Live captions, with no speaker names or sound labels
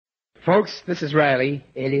Folks, this is Riley,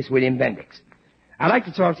 alias William Bendix. I'd like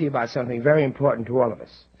to talk to you about something very important to all of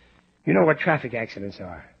us. You know what traffic accidents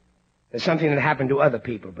are. They're something that happened to other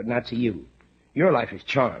people, but not to you. Your life is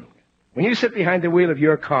charmed. When you sit behind the wheel of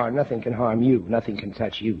your car, nothing can harm you. Nothing can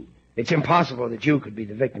touch you. It's impossible that you could be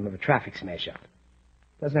the victim of a traffic smash-up.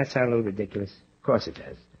 Doesn't that sound a little ridiculous? Of course it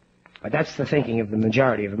does. But that's the thinking of the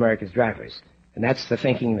majority of America's drivers. And that's the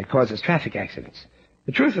thinking that causes traffic accidents.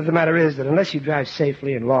 The truth of the matter is that unless you drive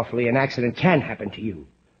safely and lawfully, an accident can happen to you.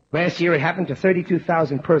 Last year it happened to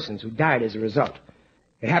 32,000 persons who died as a result.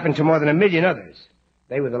 It happened to more than 1 million others.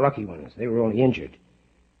 They were the lucky ones. They were only injured.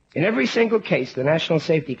 In every single case, the National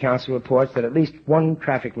Safety Council reports that at least one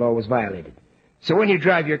traffic law was violated. So when you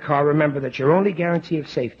drive your car, remember that your only guarantee of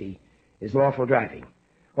safety is lawful driving.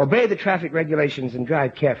 Obey the traffic regulations and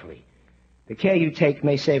drive carefully. The care you take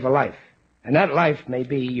may save a life, and that life may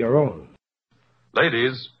be your own.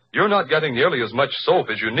 Ladies, you're not getting nearly as much soap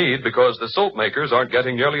as you need because the soap makers aren't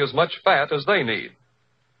getting nearly as much fat as they need.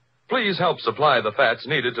 Please help supply the fats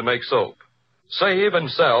needed to make soap. Save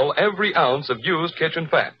and sell every ounce of used kitchen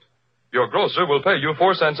fat. Your grocer will pay you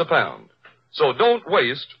 4 cents a pound. So don't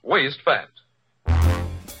waste fat.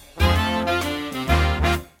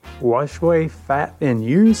 Wash away fat and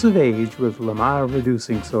years of age with Lamar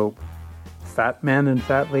Reducing Soap. Fat men and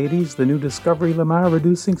fat ladies, the new Discovery Lamar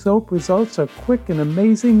Reducing Soap results are quick and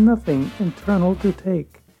amazing, nothing internal to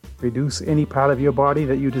take. Reduce any part of your body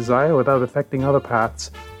that you desire without affecting other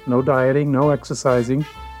parts. No dieting, no exercising.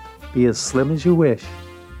 Be as slim as you wish.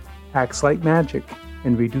 Acts like magic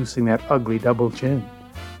in reducing that ugly double chin,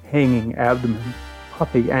 hanging abdomen,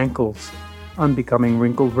 puffy ankles, unbecoming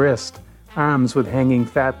wrinkled wrist, arms with hanging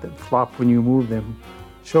fat that flop when you move them,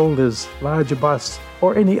 shoulders, larger busts,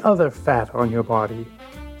 or any other fat on your body.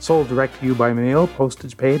 Sold direct to you by mail,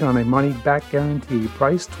 postage paid on a money-back guarantee.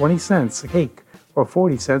 Price 20 cents a cake, or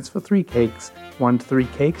 40 cents for 3 cakes. 1 to 3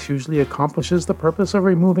 cakes usually accomplishes the purpose of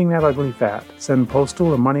removing that ugly fat. Send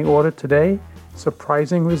postal or money order today.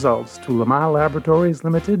 Surprising results to Lamar Laboratories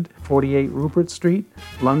Limited, 48 Rupert Street,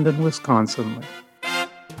 London, Wisconsin.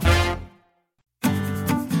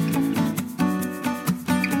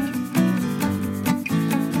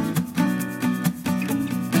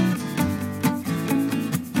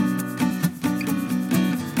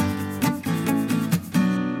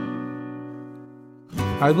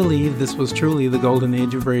 I believe this was truly the golden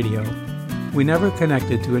age of radio. We never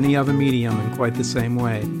connected to any other medium in quite the same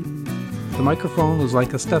way. The microphone was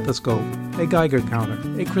like a stethoscope, a Geiger counter,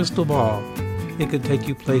 a crystal ball. It could take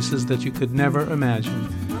you places that you could never imagine.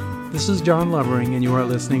 This is John Lovering, and you are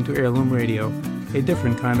listening to Heirloom Radio, a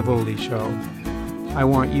different kind of oldie show. I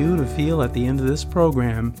want you to feel at the end of this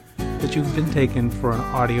program that you've been taken for an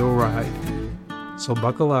audio ride. So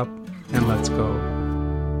buckle up and let's go.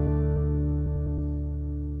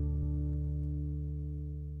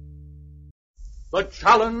 The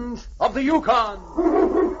challenge of the Yukon.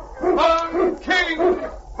 On King,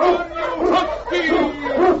 on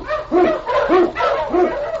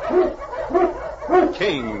you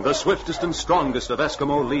King, the swiftest and strongest of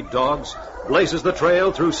Eskimo lead dogs, blazes the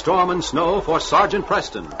trail through storm and snow for Sergeant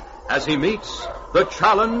Preston as he meets the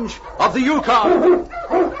challenge of the Yukon.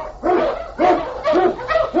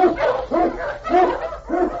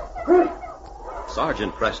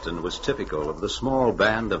 Sergeant Preston was typical of the small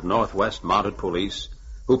band of Northwest Mounted Police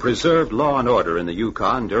who preserved law and order in the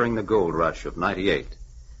Yukon during the gold rush of '98.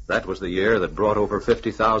 That was the year that brought over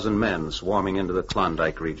 50,000 men swarming into the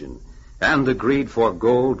Klondike region, and the greed for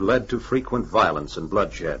gold led to frequent violence and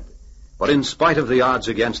bloodshed. But in spite of the odds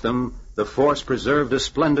against them, the force preserved a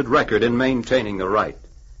splendid record in maintaining the right.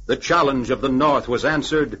 The challenge of the North was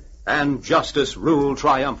answered, and justice ruled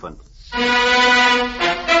triumphant.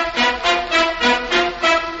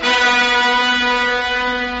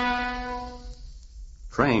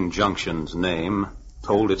 Train Junction's name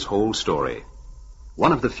told its whole story.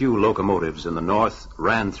 One of the few locomotives in the North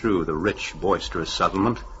ran through the rich, boisterous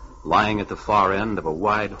settlement, lying at the far end of a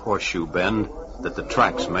wide horseshoe bend that the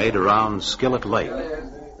tracks made around Skillet Lake.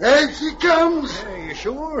 There she comes. You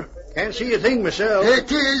sure? Can't see a thing myself.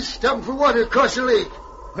 It is. Stopping for water across the lake.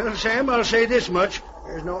 Well, Sam, I'll say this much.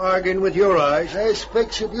 There's no arguing with your eyes. I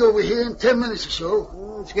expect she'll be over here in 10 minutes or so.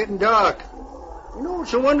 Oh, it's getting dark. You know,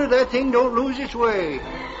 it's a wonder that thing don't lose its way.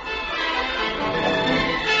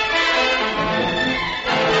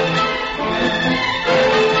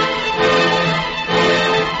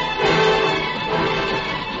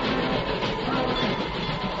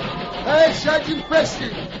 Hi, Sergeant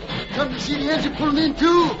Preston. Come to see the engine pulling in,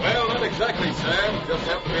 too? Well, not exactly, Sam. Just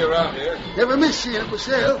happened to be around here. Never miss seeing it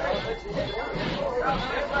myself.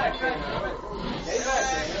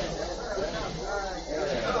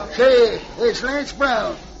 Say, it's Lance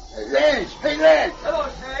Brown. Hey, Lance. Hello,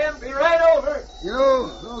 Sam. Be right over. You know,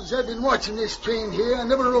 as long as I've been watching this train here, I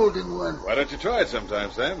never rode in one. Why don't you try it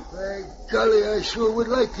sometime, Sam? By golly, I sure would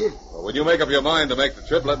like to. Well, when you make up your mind to make the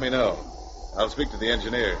trip, let me know. I'll speak to the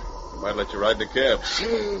engineer. He might let you ride in a cab.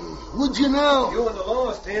 Say, would you now? You and the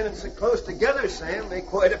law standing so close together, Sam, make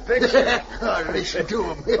quite a picture. Oh, listen to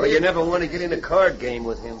him. Oh, you never want to get in a card game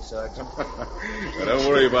with him, Sergeant. Well, don't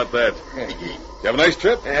worry about that. You have a nice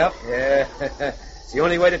trip? Yep, yeah. It's the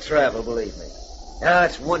only way to travel, believe me. Ah,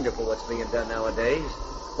 it's wonderful what's being done nowadays.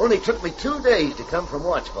 Only took me 2 days to come from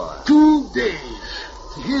Watch Bar. 2 days.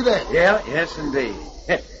 You hear that? Yeah, yes, indeed.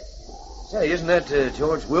 Say, isn't that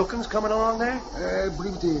George Wilkins coming along there? I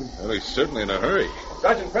believe it is. Well, he's certainly in a hurry.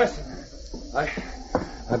 Sergeant Preston,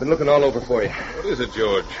 I've been looking all over for you. What is it,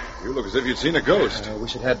 George? You look as if you'd seen a ghost. I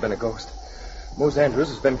wish it had been a ghost. Mose Andrews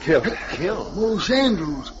has been killed. Killed? Mose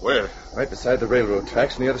Andrews. Where? Right beside the railroad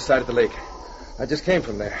tracks on the other side of the lake. I just came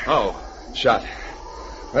from there. How? Shot.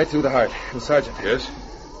 Right through the heart. And Sergeant. Yes?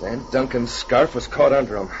 Dan Duncan's scarf was caught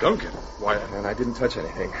under him. Duncan? Why? And I didn't touch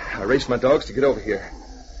anything. I raced my dogs to get over here.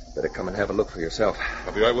 Better come and have a look for yourself.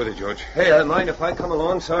 I'll be right with you, George. Hey, mind if I come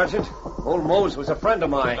along, Sergeant? Old Mose was a friend of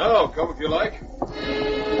mine. Oh, come if you like.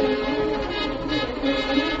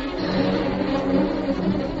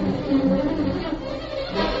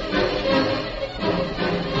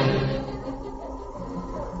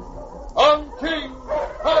 On King!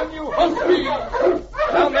 On you husky!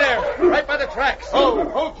 Down there, right by the tracks.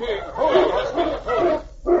 Ho, King! Ho, you husky!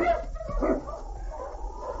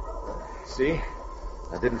 See?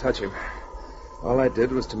 I didn't touch him. All I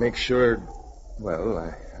did was to make sure... Well,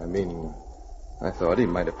 I thought he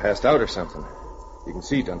might have passed out or something. You can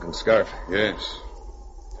see Duncan's scarf. Yes.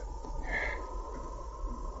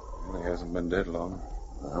 Well, he hasn't been dead long.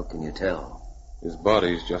 Well, how can you tell? His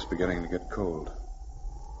body's just beginning to get cold.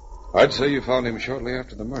 I'd say you found him shortly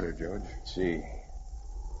after the murder, George. Gee,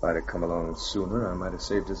 if I'd have come along sooner, I might have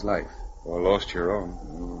saved his life. Or lost your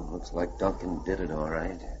own. Looks like Duncan did it all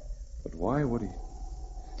right. But why would he?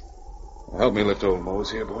 Help me lift old Mose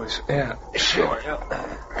here, boys. Yeah, sure.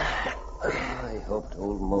 I hoped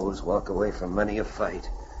old Mose walk away from many a fight.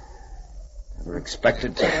 Never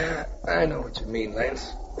expected to. I know what you mean,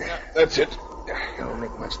 Lance. That's it. It don't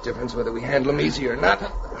make much difference whether we handle him easy or not.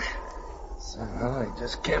 Somehow I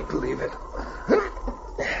just can't believe it.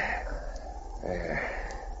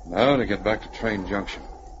 Now to get back to Train Junction.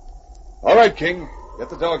 All right, King. Get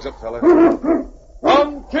the dogs up, fella.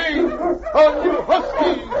 On King! On you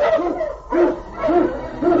husky!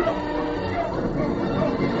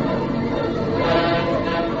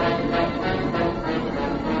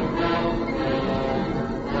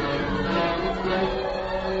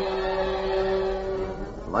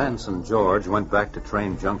 Lance and George went back to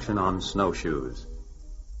Train Junction on snowshoes.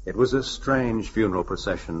 It was a strange funeral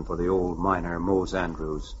procession for the old miner, Mose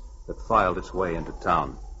Andrews, that filed its way into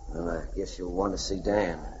town. Well, I guess you'll want to see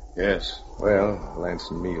Dan. Yes. Well, Lance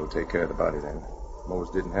and me will take care of the body then. Mose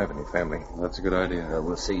didn't have any family. That's a good idea.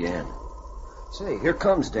 We'll see you in. Say, here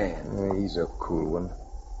comes Dan. He's a cool one.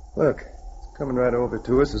 Look, he's coming right over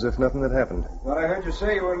to us as if nothing had happened. Thought I heard you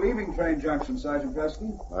say you were leaving Train Junction, Sergeant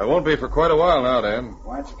Preston. I won't be for quite a while now, Dan.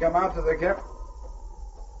 Why don't you come out to the camp?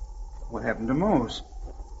 What happened to Mose?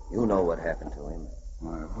 You know what happened to him.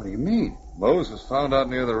 Why, what do you mean? Mose was found out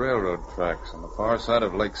near the railroad tracks on the far side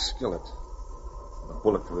of Lake Skillet. With a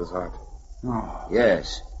bullet through his heart. Oh.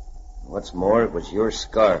 Yes. What's more, it was your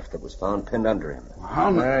scarf that was found pinned under him.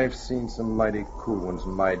 I've seen some mighty cool ones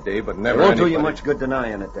in my day, but It never won't do anybody... you much good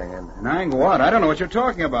denying it, Dan. Denying what? I don't know what you're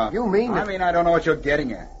talking about. You mean I mean, I don't know what you're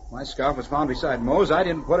getting at. My scarf was found beside Mose. I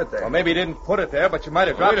didn't put it there. Well, maybe you didn't put it there, but you might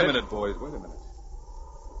have dropped Wait it. a minute, boys. Wait a minute.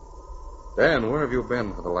 Dan, where have you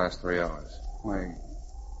been for the last 3 hours? Why,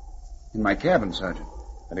 in my cabin, Sergeant.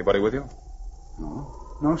 Anybody with you?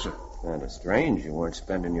 No. No, sir. Kind of strange you weren't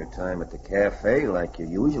spending your time at the cafe like you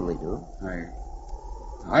usually do.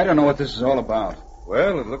 I don't know what this is all about.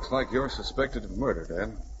 Well, it looks like you're suspected of murder,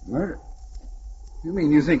 Dan. Murder? You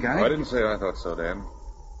mean you think I didn't say I thought so, Dan.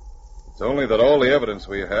 It's only that all the evidence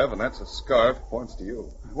we have, and that's a scarf, points to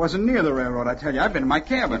you. I wasn't near the railroad, I tell you. I've been in my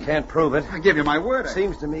cabin. You can't prove it. I give you my word.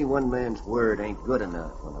 Seems to me one man's word ain't good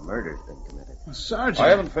enough when a murder's been committed. Well, Sergeant. I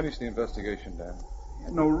haven't finished the investigation, Dan. You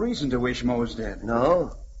had no reason to wish Mose dead.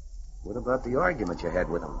 No? What about the argument you had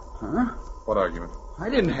with him? Huh? What argument? I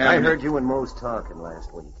didn't have I any- heard you and Mose talking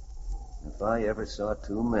last week. If I ever saw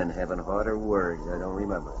two men having harder words, I don't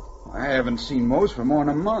remember it. I haven't seen Mose for more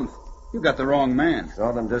than a month. You got the wrong man.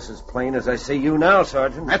 Saw them just as plain as I see you now,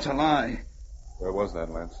 Sergeant. That's a lie. Where was that,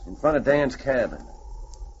 Lance? In front of Dan's cabin.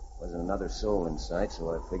 Wasn't another soul in sight,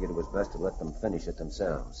 so I figured it was best to let them finish it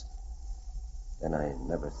themselves. Then I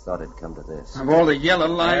never thought it'd come to this. Of all the yellow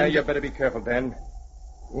lines... You better be careful, Dan.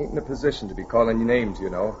 You ain't in a position to be calling your names, you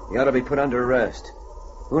know. He ought to be put under arrest.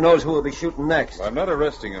 Who knows who will be shooting next? I'm not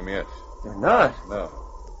arresting him yet. You're not? No.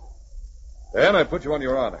 Dan, I put you on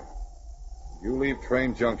your honor. If you leave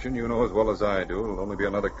Train Junction, you know as well as I do, it'll only be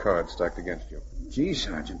another card stacked against you. Gee,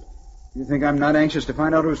 Sergeant. You think I'm not anxious to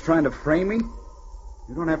find out who's trying to frame me?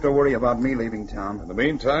 You don't have to worry about me leaving town. In the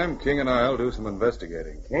meantime, King and I'll do some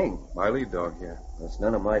investigating. King? My lead dog here. That's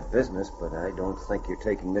none of my business, but I don't think you're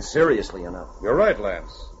taking this seriously enough. You're right,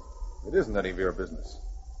 Lance. It isn't any of your business.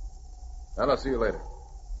 And I'll see you later.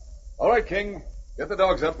 All right, King. Get the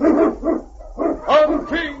dogs up. On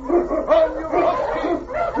King! On you huskies!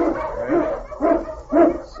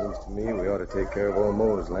 Seems to me we ought to take care of old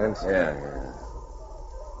Mose, Lance. Yeah.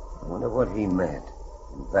 I wonder what he meant.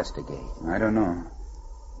 Investigate. I don't know.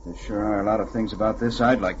 There sure are a lot of things about this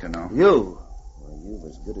I'd like to know. You? Well, you've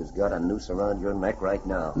as good as got a noose around your neck right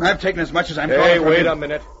now. And I've taken as much as I'm Hey, from wait you. a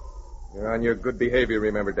minute. You're on your good behavior,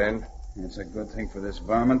 remember, Dan. It's a good thing for this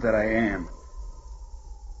varmint that I am.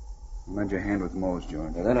 Lend your hand with Mose,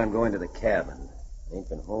 George. And then I'm going to the cabin. Ain't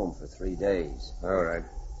been home for 3 days. All right.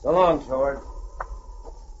 So long, George.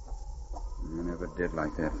 I never did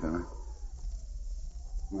like that fella.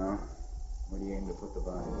 Well, where do you aim to put the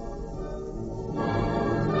body?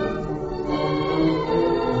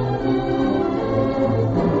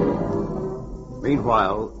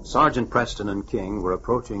 Meanwhile, Sergeant Preston and King were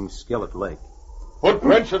approaching Skillet Lake.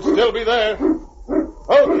 Footprints should still be there.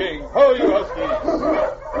 Ho, King. Ho, you huskies.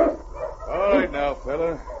 All right now,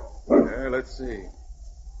 fella. Let's see.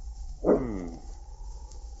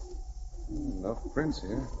 Enough prints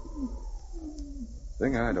here.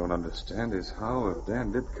 Thing I don't understand is how, if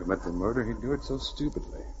Dan did commit the murder, he'd do it so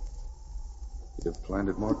stupidly. He'd have planned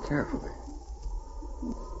it more carefully.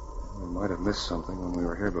 We might have missed something when we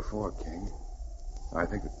were here before, King. I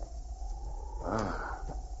think it... a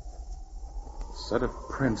set of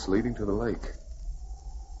prints leading to the lake.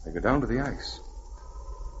 They go down to the ice.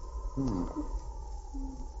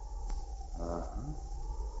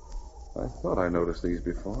 I thought I noticed these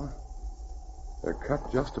before. They're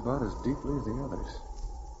cut just about as deeply as the others.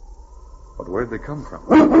 But where'd they come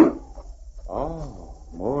from? Oh,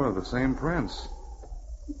 more of the same prints.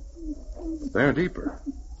 But they're deeper.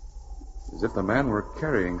 As if the man were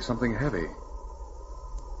carrying something heavy.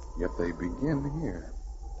 Yet they begin here.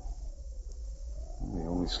 The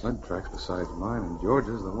only sled tracks besides mine and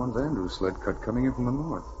George's are the ones Andrew's sled cut coming in from the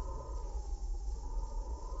north.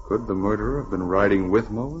 Could the murderer have been riding with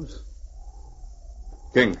Mose?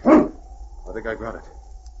 King, I think I got it.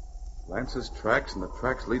 Lance's tracks and the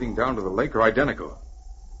tracks leading down to the lake are identical.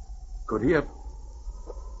 Could he have...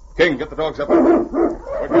 King, get the dogs up.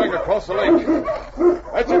 We're going across the lake.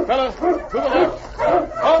 That's it, fella. To the left.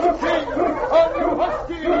 On King! On you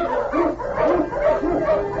huskies!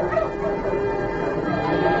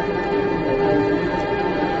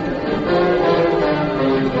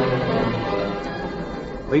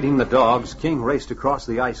 Leading the dogs, King raced across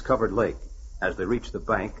the ice-covered lake. As they reached the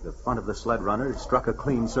bank, the front of the sled runner struck a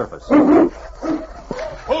clean surface. Ho,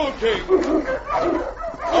 King!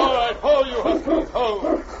 All right, ho, you huskies,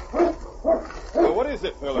 ho! Well, what is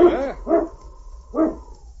it, fella, huh?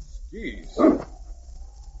 Skis.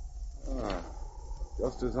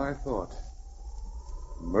 Just as I thought.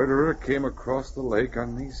 The murderer came across the lake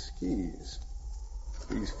on these skis.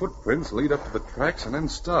 These footprints lead up to the tracks and then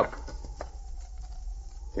stop.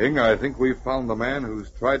 King, I think we've found the man who's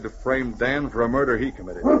tried to frame Dan for a murder he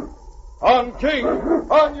committed. On King!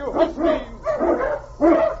 On you huskies!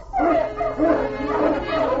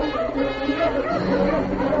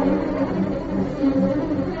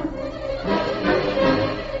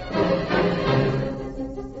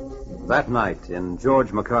 That night, in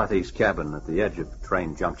George McCarthy's cabin at the edge of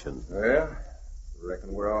Train Junction. Well,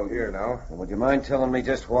 reckon we're all here now. Would you mind telling me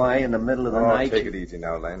just why in the middle of the night? Take it easy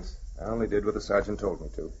now, Lance. I only did what the sergeant told me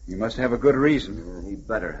to. You must have a good reason. He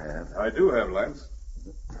better have. I do have, Lance.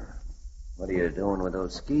 What are you doing with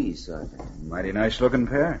those skis, Sergeant? Mighty nice-looking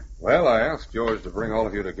pair. Well, I asked George to bring all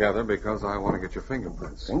of you together because I want to get your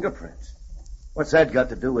fingerprints. Fingerprints? What's that got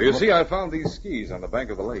to do with... You see, I found these skis on the bank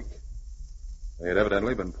of the lake. They had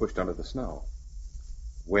evidently been pushed under the snow.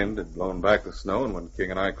 Wind had blown back the snow, and when King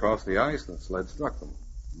and I crossed the ice, the sled struck them.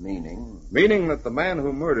 Meaning? Meaning that the man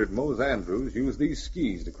who murdered Mose Andrews used these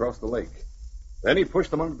skis to cross the lake. Then he pushed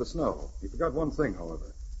them under the snow. He forgot one thing,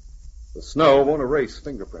 however. The snow won't erase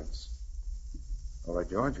fingerprints. All right,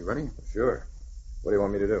 George, you ready? Sure. What do you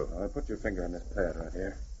want me to do? Put your finger on this pad right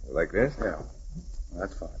here. Like this? Yeah.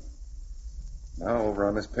 That's fine. Now, over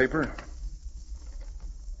on this paper.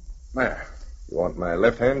 There. You want my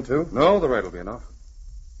left hand, too? No, the right will be enough.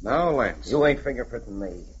 Now, Lance. You ain't fingerprinting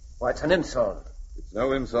me. Why, it's an insult. It's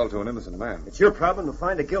no insult to an innocent man. It's your problem to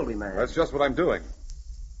find a guilty man. That's just what I'm doing.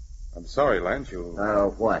 I'm sorry, Lance.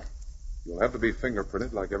 What? You'll have to be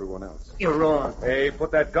fingerprinted like everyone else. You're wrong. Hey,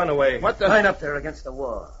 put that gun away. What the? Line up there against the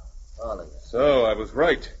wall. All of you. So, I was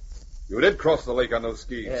right. You did cross the lake on those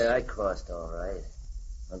skis. Yeah, I crossed all right.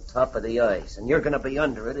 On top of the ice. And you're going to be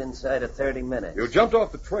under it inside of 30 minutes. You jumped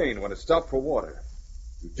off the train when it stopped for water.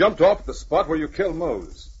 You jumped off at the spot where you killed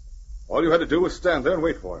Mose. All you had to do was stand there and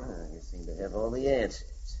wait for him. You seem to have all the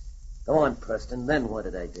answers. Go on, Preston. Then what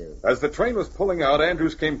did I do? As the train was pulling out,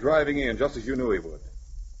 Andrews came driving in just as you knew he would.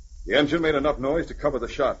 The engine made enough noise to cover the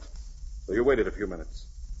shot, so you waited a few minutes.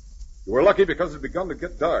 You were lucky because it had begun to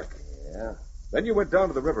get dark. Yeah. Then you went down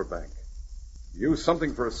to the riverbank. You used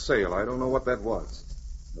something for a sail. I don't know what that was.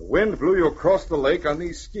 The wind blew you across the lake on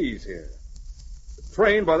these skis here. The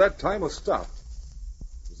train, by that time, was stopped.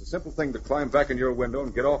 It was a simple thing to climb back in your window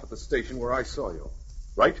and get off at the station where I saw you.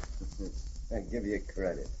 Right? I give you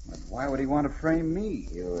credit. But why would he want to frame me?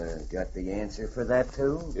 You got the answer for that,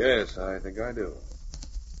 too? Yes, I think I do.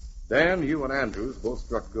 Dan, you and Andrews both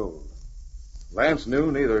struck gold. Lance knew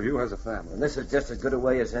neither of you has a family. And this is just as good a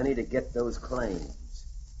way as any to get those claims.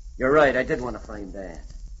 You're right, I did want to frame Dan.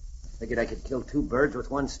 Figured I could kill two birds with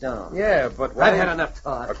one stone. Yeah, but why... I've had enough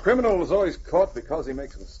talk. A criminal is always caught because he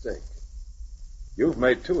makes a mistake. You've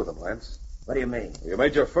made two of them, Lance. What do you mean? You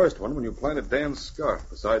made your first one when you planted Dan's scarf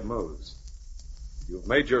beside Mose. You've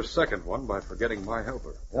made your second one by forgetting my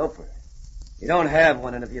helper. Helper? You don't have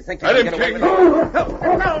one, and if you think you I can didn't get away take with you. it...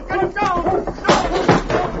 No, get him down!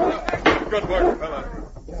 Good work, fella.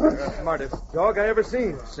 You're the smartest dog I ever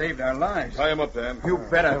seen. Saved our lives. Tie him up, Dan. You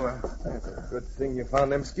bet I will. Good thing you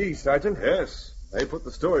found them skis, Sergeant. Yes. They put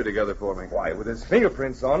the story together for me. Why, with his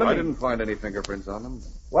fingerprints on them. I didn't find any fingerprints on them.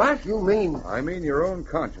 What? You mean? I mean your own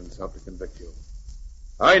conscience helped to convict you.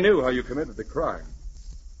 I knew how you committed the crime.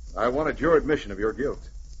 I wanted your admission of your guilt.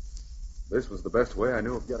 This was the best way I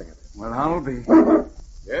knew of getting it. Well, I'll be.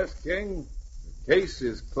 Yes, King. The case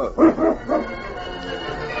is closed.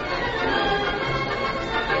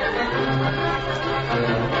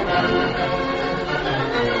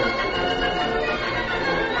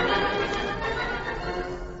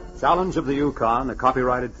 Challenge of the Yukon, a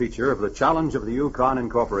copyrighted feature of the Challenge of the Yukon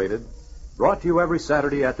Incorporated, brought to you every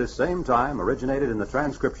Saturday at this same time, originated in the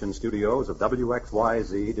transcription studios of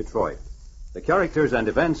WXYZ Detroit. The characters and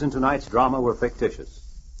events in tonight's drama were fictitious.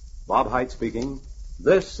 Bob Hite speaking.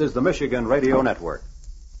 This is the Michigan Radio Network.